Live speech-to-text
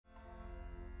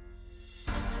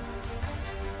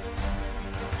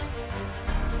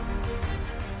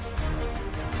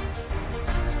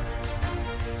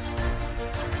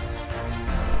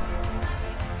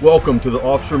Welcome to the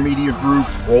Officer Media Group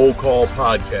Roll Call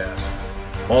Podcast.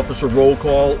 Officer Roll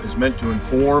Call is meant to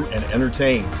inform and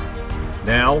entertain.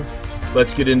 Now,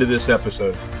 let's get into this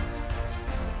episode.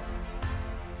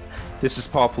 This is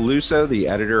Paul Peluso, the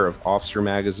editor of Officer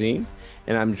Magazine,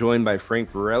 and I'm joined by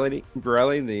Frank Borelli,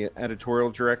 the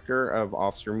editorial director of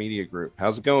Officer Media Group.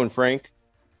 How's it going, Frank?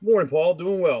 Morning, Paul.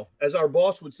 Doing well. As our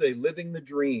boss would say, living the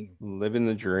dream. Living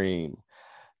the dream.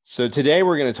 So today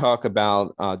we're going to talk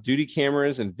about duty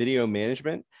cameras and video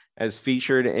management as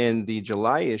featured in the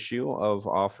July issue of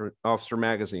Officer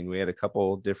Magazine. We had a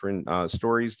couple different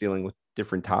stories dealing with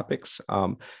different topics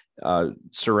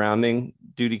surrounding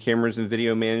duty cameras and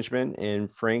video management,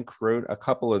 and Frank wrote a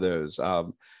couple of those.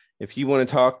 If you want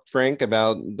to talk, Frank,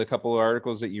 about the couple of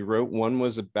articles that you wrote, one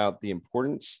was about the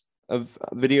importance of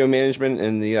video management,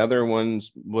 and the other one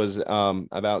was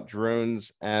about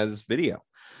drones as video.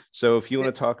 So if you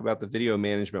want to talk about the video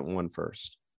management one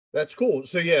first. That's cool.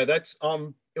 So yeah, that's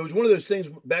it was one of those things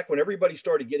back when everybody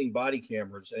started getting body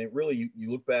cameras, and it really,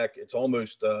 you look back, it's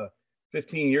almost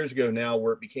 15 years ago now,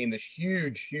 where it became this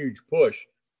huge push.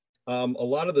 A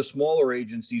lot of the smaller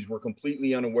agencies were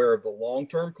completely unaware of the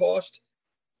long-term cost.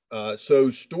 So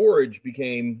storage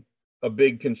became a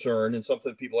big concern and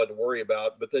something people had to worry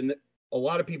about. But then a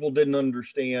lot of people didn't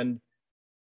understand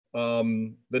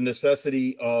the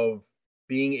necessity of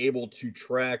being able to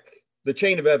track the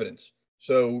chain of evidence.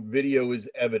 So video is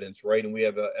evidence, right? And we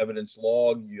have an evidence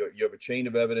log. You have a chain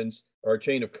of evidence or a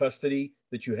chain of custody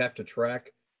that you have to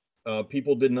track.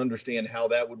 People didn't understand how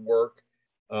that would work.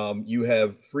 You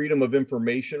have freedom of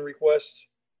information requests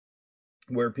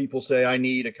where people say, I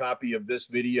need a copy of this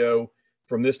video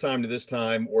from this time to this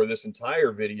time, or this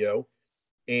entire video.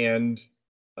 And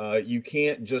you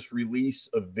can't just release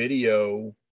a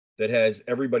video that has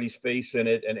everybody's face in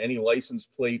it and any license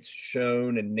plates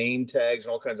shown and name tags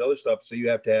and all kinds of other stuff. So you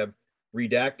have to have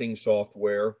redacting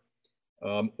software,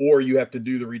 or you have to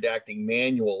do the redacting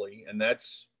manually. And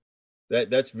that's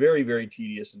very, very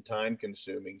tedious and time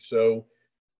consuming. So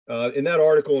in that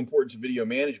article, Importance of Video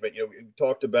Management, we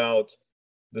talked about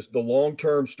the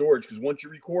long-term storage, because once you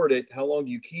record it, how long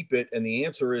do you keep it? And the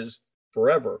answer is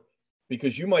forever,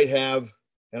 because you might have,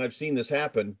 and I've seen this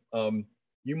happen,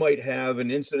 you might have an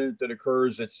incident that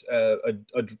occurs, it's a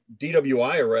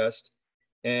DWI arrest,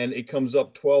 and it comes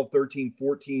up 12, 13,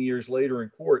 14 years later in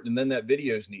court, and then that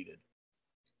video is needed.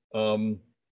 So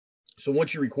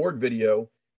once you record video,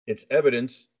 it's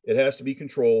evidence. It has to be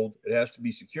controlled. It has to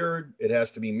be secured. It has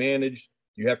to be managed.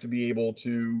 You have to be able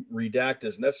to redact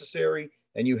as necessary,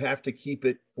 and you have to keep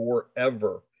it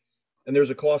forever. And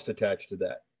there's a cost attached to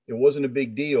that. It wasn't a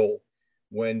big deal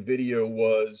when video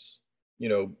was,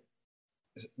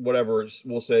 whatever,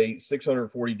 we'll say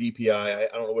 640 DPI. I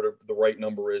don't know what the right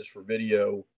number is for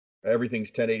video.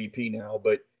 Everything's 1080p now,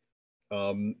 but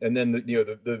and then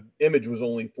the image was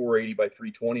only 480 by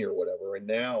 320 or whatever. And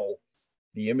now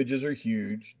the images are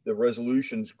huge. The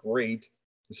resolution's great.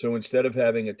 So instead of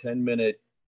having a 10-minute,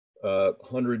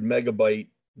 100 megabyte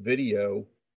video,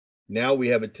 now we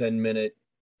have a 10-minute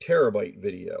terabyte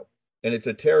video. And it's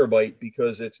a terabyte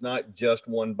because it's not just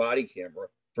one body camera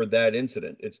for that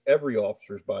incident. It's every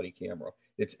officer's body camera.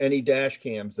 It's any dash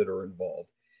cams that are involved.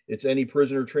 It's any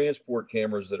prisoner transport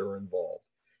cameras that are involved.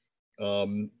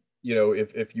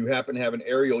 If you happen to have an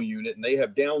aerial unit and they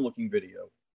have down-looking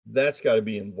video, that's got to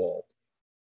be involved.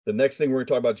 The next thing we're going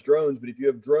to talk about is drones, but if you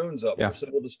have drones up for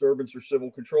civil disturbance or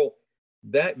civil control,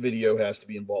 that video has to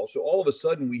be involved. So all of a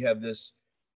sudden we have this,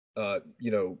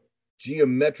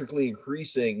 geometrically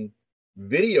increasing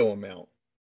video amount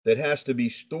that has to be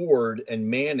stored and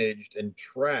managed and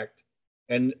tracked.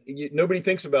 And nobody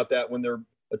thinks about that when they're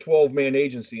a 12-man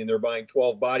agency and they're buying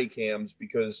 12 body cams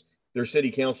because their city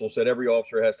council said every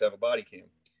officer has to have a body cam.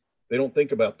 They don't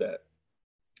think about that.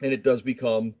 And it does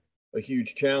become a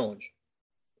huge challenge.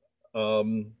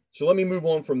 So let me move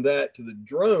on from that to the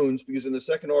drones, because in the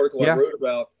second article I wrote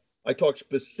about, I talked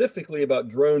specifically about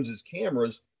drones as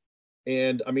cameras.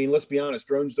 And I mean, let's be honest,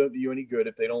 drones don't do you any good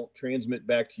if they don't transmit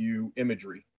back to you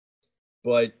imagery.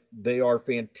 But they are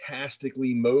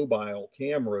fantastically mobile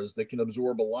cameras that can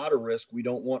absorb a lot of risk we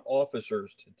don't want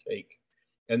officers to take.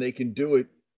 And they can do it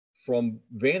from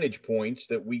vantage points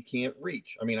that we can't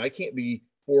reach. I mean, I can't be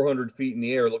 400 feet in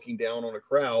the air looking down on a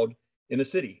crowd in a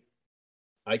city.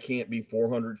 I can't be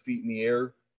 400 feet in the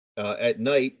air at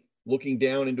night looking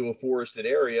down into a forested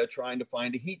area trying to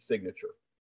find a heat signature.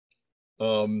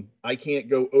 I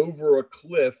can't go over a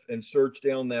cliff and search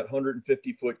down that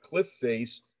 150-foot cliff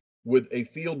face with a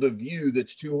field of view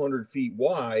that's 200 feet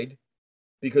wide,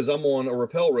 because I'm on a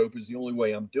rappel rope is the only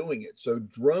way I'm doing it. So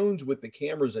drones with the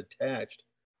cameras attached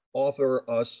offer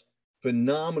us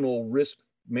phenomenal risk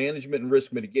management and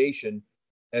risk mitigation,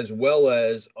 as well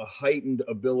as a heightened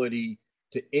ability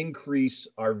to increase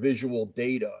our visual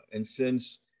data. And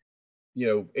since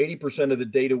 80% of the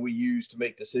data we use to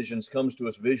make decisions comes to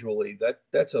us visually,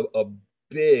 that's a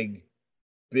big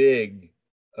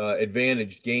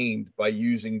advantage gained by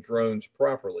using drones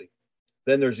properly.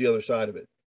 Then there's the other side of it.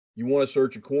 You want to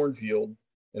search a cornfield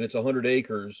and it's 100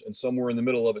 acres and somewhere in the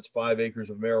middle of it's 5 acres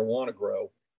of marijuana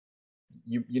grow.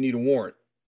 You need a warrant.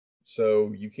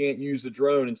 So you can't use the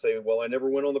drone and say, well, I never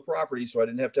went on the property, so I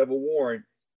didn't have to have a warrant.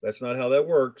 That's not how that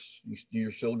works. You're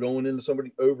still going into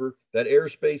somebody over that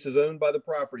airspace is owned by the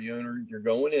property owner. You're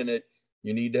going in it.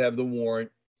 You need to have the warrant.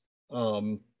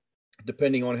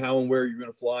 Depending on how and where you're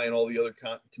going to fly and all the other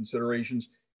considerations,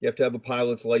 you have to have a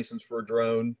pilot's license for a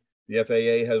drone. The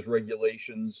FAA has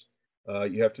regulations.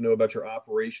 You have to know about your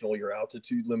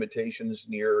altitude limitations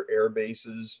near air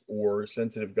bases or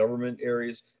sensitive government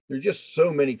areas. There's just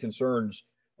so many concerns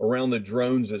around the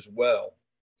drones as well.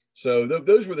 So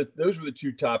those were the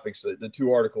two topics, the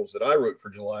two articles that I wrote for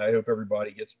July. I hope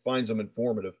everybody finds them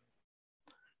informative.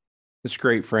 That's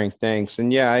great, Frank. Thanks.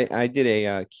 And yeah, I did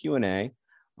a Q&A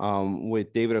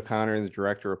with David O'Connor, the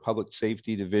director of Public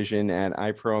Safety Division at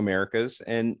iPro Americas,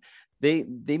 and they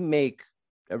make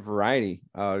a variety,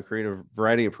 create a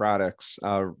variety of products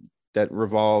that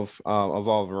evolve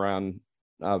around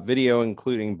video,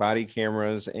 including body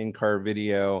cameras, in-car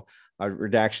video,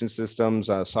 redaction systems,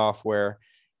 software.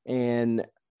 And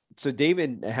so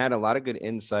David had a lot of good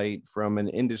insight from an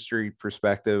industry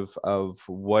perspective of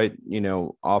what,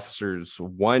 officers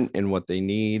want and what they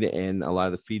need, and a lot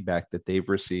of the feedback that they've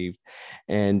received.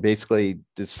 And basically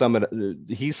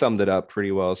he summed it up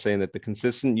pretty well, saying that the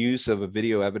consistent use of a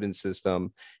video evidence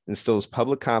system instills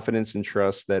public confidence and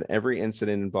trust that every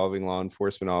incident involving law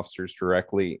enforcement officers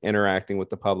directly interacting with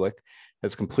the public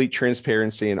has complete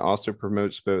transparency, and also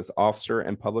promotes both officer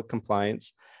and public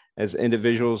compliance, as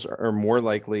individuals are more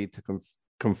likely to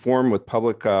conform with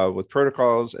public with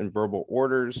protocols and verbal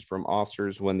orders from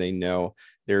officers when they know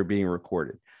they're being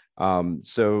recorded.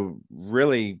 So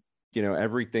really,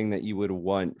 everything that you would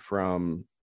want from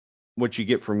what you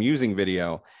get from using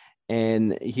video.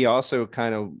 And he also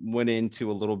kind of went into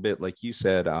a little bit, like you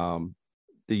said, the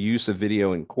use of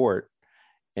video in court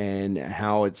and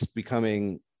how it's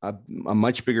becoming a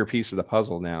much bigger piece of the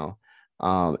puzzle now,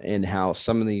 and how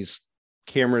some of these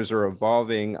cameras are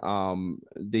evolving.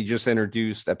 They just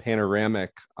introduced a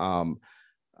panoramic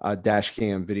dash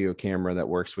cam video camera that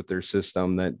works with their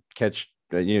system that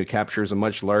captures a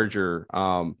much larger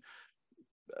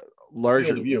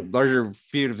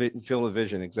field of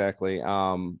vision. Exactly.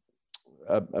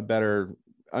 A better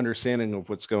understanding of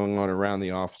what's going on around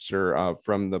the officer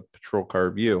from the patrol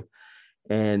car view.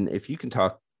 And if you can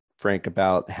talk, Frank,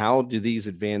 about how do these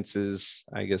advances,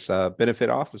 I guess, benefit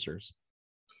officers?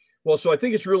 Well, so I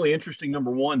think it's really interesting,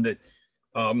 number one, that,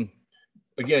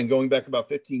 again, going back about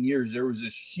 15 years, there was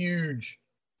this huge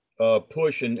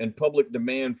push and public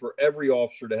demand for every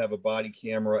officer to have a body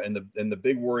camera. And the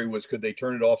big worry was, could they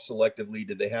turn it off selectively?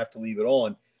 Did they have to leave it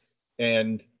on?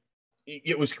 And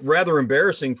it was rather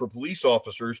embarrassing for police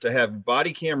officers to have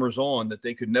body cameras on that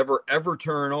they could never, ever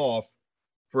turn off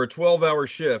for a 12-hour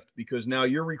shift, because now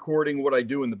you're recording what I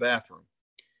do in the bathroom.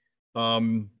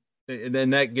 And then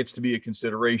that gets to be a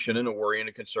consideration and a worry and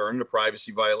a concern, a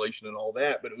privacy violation and all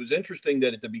that. But it was interesting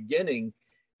that at the beginning,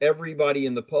 everybody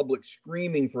in the public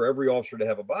screaming for every officer to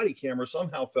have a body camera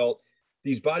somehow felt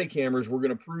these body cameras were going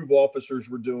to prove officers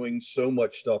were doing so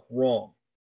much stuff wrong.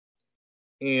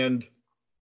 And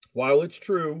while it's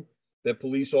true that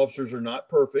police officers are not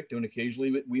perfect and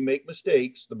occasionally we make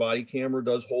mistakes, the body camera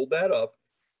does hold that up.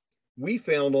 We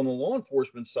found on the law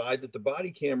enforcement side that the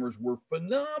body cameras were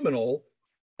phenomenal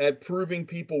at proving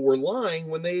people were lying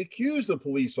when they accused the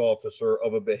police officer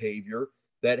of a behavior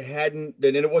that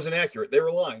it wasn't accurate. They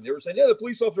were lying. They were saying, yeah, the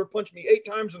police officer punched me 8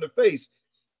 times in the face.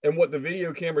 And what the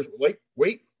video cameras,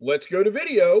 wait, let's go to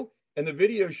video. And the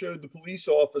video showed the police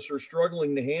officer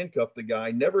struggling to handcuff the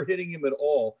guy, never hitting him at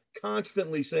all,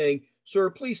 constantly saying, sir,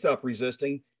 please stop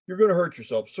resisting. You're going to hurt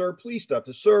yourself. Sir, please stop.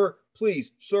 Sir,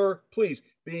 please. Sir, please.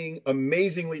 Being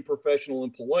amazingly professional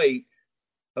and polite,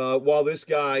 while this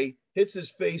guy hits his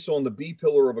face on the B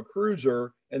pillar of a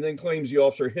cruiser and then claims the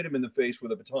officer hit him in the face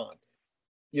with a baton.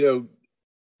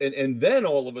 And then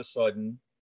all of a sudden,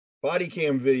 body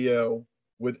cam video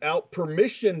without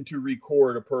permission to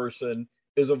record a person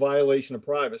is a violation of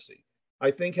privacy.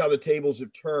 I think how the tables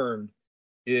have turned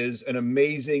is an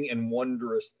amazing and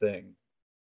wondrous thing.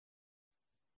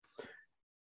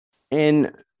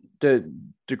 And to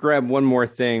grab one more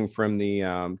thing from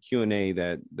the Q&A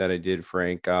that I did,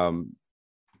 Frank,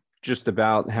 just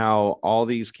about how all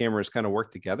these cameras kind of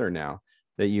work together now,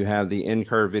 that you have the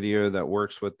in-car video that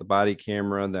works with the body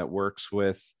camera, that works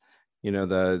with, you know,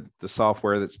 the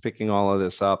software that's picking all of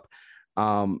this up.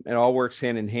 It all works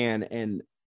hand in hand. And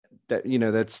that, you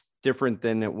know, that's different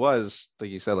than it was, like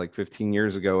you said, like 15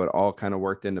 years ago. It all kind of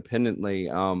worked independently.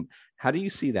 How do you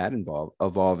see that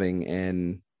evolving?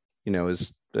 And, you know,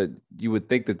 is that you would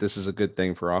think that this is a good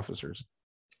thing for officers?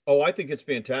 Oh, I think it's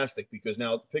fantastic because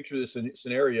now picture this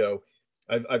scenario.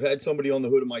 I've had somebody on the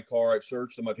hood of my car. I've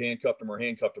searched them. I've handcuffed them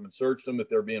and searched them if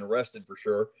they're being arrested for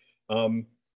sure. And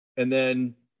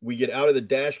then we get out of the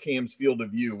dash cam's field of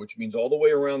view, which means all the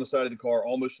way around the side of the car,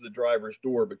 almost to the driver's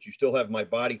door, but you still have my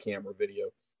body camera video.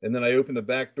 And then I open the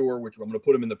back door, which I'm going to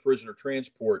put them in the prisoner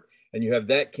transport, and you have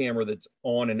that camera that's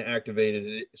on and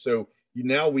activated. So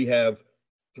now we have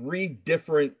three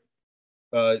different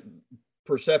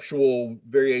perceptual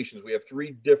variations. We have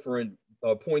three different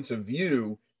points of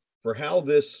view for how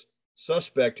this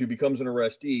suspect who becomes an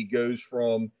arrestee goes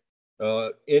from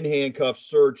in handcuffs,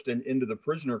 searched, and into the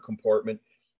prisoner compartment.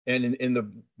 And in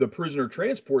the prisoner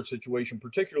transport situation,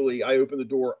 particularly, I open the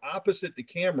door opposite the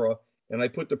camera and I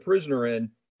put the prisoner in.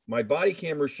 My body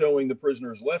camera is showing the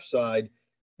prisoner's left side,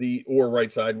 or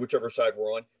right side, whichever side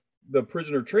we're on. The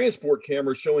prisoner transport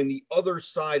camera is showing the other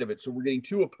side of it. So we're getting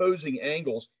two opposing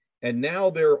angles. And now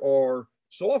there are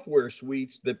software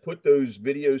suites that put those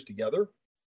videos together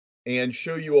and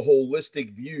show you a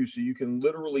holistic view. So you can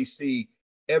literally see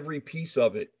every piece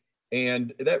of it.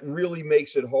 And that really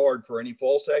makes it hard for any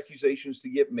false accusations to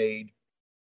get made.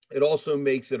 It also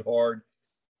makes it hard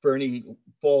for any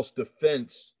false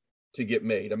defense to get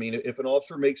made. I mean, if an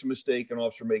officer makes a mistake, an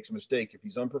officer makes a mistake. If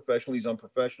he's unprofessional, he's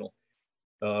unprofessional.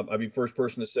 I'd be the first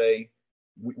person to say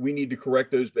we need to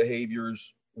correct those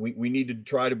behaviors. We need to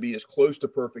try to be as close to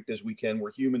perfect as we can.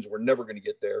 We're humans. We're never going to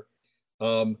get there.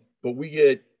 But we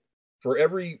get, for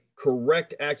every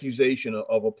correct accusation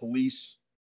of a police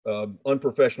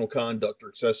unprofessional conduct or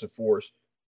excessive force,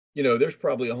 you know, there's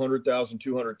probably 100,000,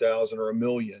 200,000, or a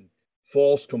million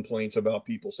false complaints about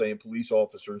people saying police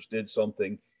officers did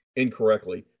something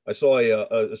incorrectly. I saw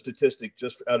a statistic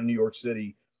just out of New York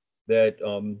City that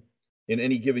in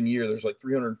any given year, there's like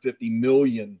 350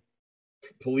 million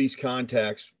police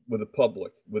contacts with the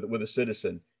public, with a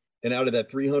citizen. And out of that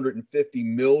 350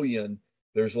 million,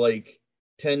 there's like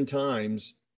 10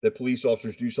 times that police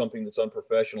officers do something that's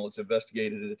unprofessional. It's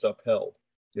investigated and it's upheld.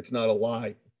 It's not a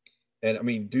lie. And I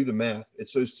mean, do the math.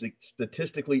 It's so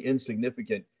statistically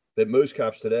insignificant that most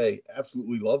cops today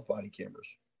absolutely love body cameras.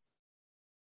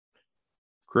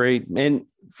 Great. And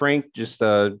Frank, just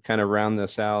kind of round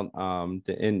this out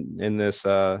in this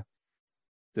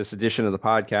this edition of the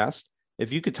podcast,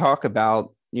 if you could talk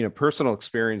about, you know, personal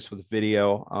experience with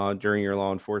video during your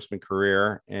law enforcement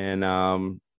career,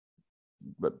 and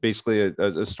but basically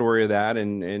a story of that,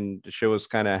 and to show us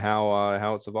kind of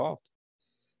how it's evolved.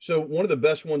 So one of the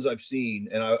best ones I've seen,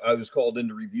 and I was called in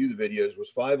to review the videos,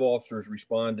 was 5 officers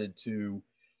responded to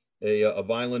a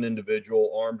violent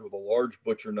individual armed with a large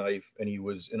butcher knife, and he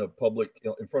was in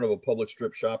front of a public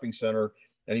strip shopping center,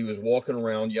 and he was walking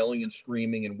around yelling and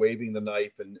screaming and waving the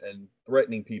knife and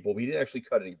threatening people, but he didn't actually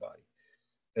cut anybody.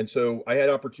 And so I had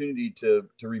opportunity to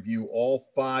review all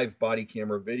 5 body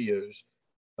camera videos,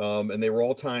 and they were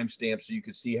all time stamped so you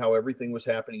could see how everything was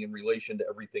happening in relation to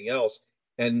everything else.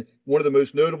 And one of the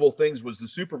most notable things was the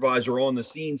supervisor on the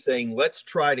scene saying, let's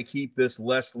try to keep this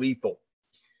less lethal.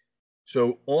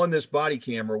 So on this body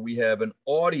camera, we have an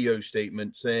audio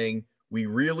statement saying, we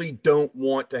really don't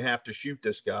want to have to shoot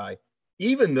this guy,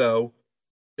 even though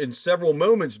in several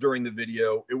moments during the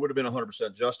video, it would have been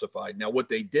 100% justified. Now, what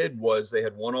they did was they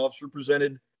had one officer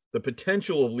presented the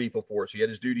potential of lethal force. He had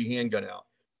his duty handgun out.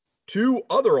 2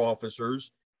 other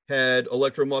officers had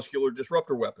electromuscular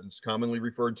disruptor weapons, commonly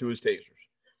referred to as tasers.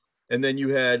 And then you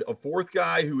had a 4th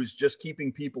guy who was just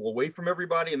keeping people away from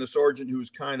everybody, and the sergeant who was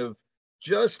kind of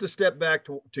just a step back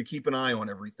to keep an eye on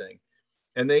everything.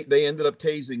 And they ended up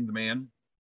tasing the man,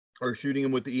 or shooting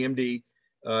him with the EMD.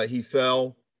 He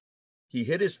fell. He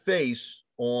hit his face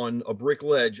on a brick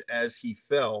ledge as he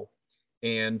fell,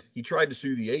 and he tried to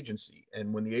sue the agency.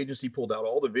 And when the agency pulled out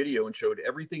all the video and showed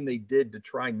everything they did to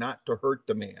try not to hurt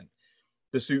the man,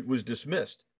 the suit was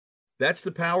dismissed. That's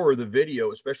the power of the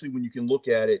video, especially when you can look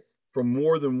at it from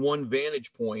more than one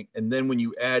vantage point. And then when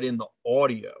you add in the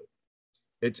audio,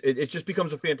 it just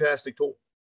becomes a fantastic tool.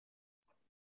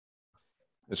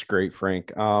 That's great,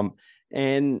 Frank.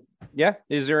 And yeah,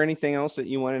 is there anything else that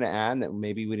you wanted to add that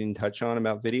maybe we didn't touch on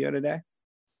about video today?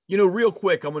 You know, real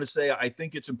quick, I'm going to say, I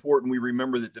think it's important we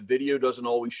remember that the video doesn't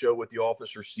always show what the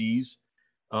officer sees.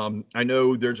 I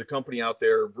know there's a company out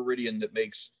there, Viridian, that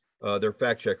makes their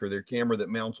fact checker, their camera that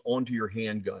mounts onto your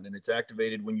handgun, and it's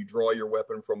activated when you draw your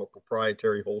weapon from a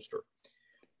proprietary holster.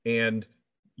 And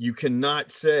you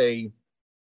cannot say,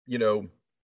 you know,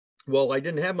 well, I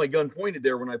didn't have my gun pointed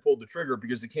there when I pulled the trigger,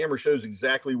 because the camera shows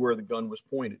exactly where the gun was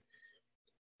pointed.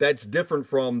 That's different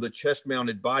from the chest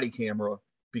mounted body camera,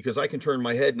 because I can turn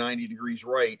my head 90 degrees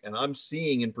right and I'm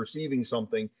seeing and perceiving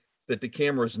something that the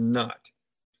camera is not.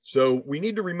 So we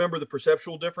need to remember the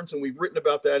perceptual difference, and we've written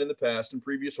about that in the past in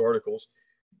previous articles.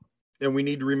 And we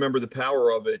need to remember the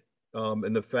power of it,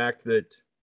 and the fact that,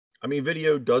 I mean,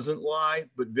 video doesn't lie,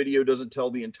 but video doesn't tell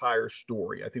the entire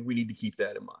story. I think we need to keep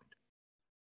that in mind.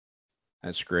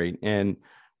 That's great. And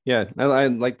yeah,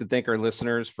 I'd like to thank our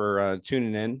listeners for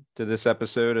tuning in to this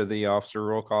episode of the Officer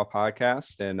Roll Call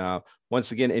podcast. And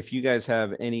once again, if you guys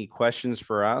have any questions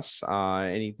for us,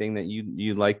 anything that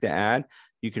you'd like to add,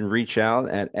 you can reach out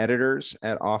at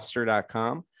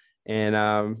editors@officer.com.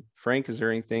 And Frank, is there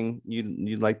anything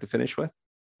you'd like to finish with?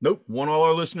 Nope. Want all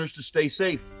our listeners to stay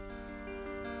safe.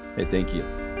 Hey, thank you.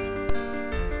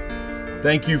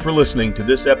 Thank you for listening to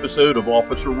this episode of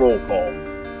Officer Roll Call.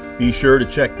 Be sure to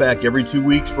check back every 2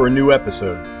 weeks for a new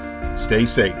episode. Stay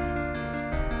safe.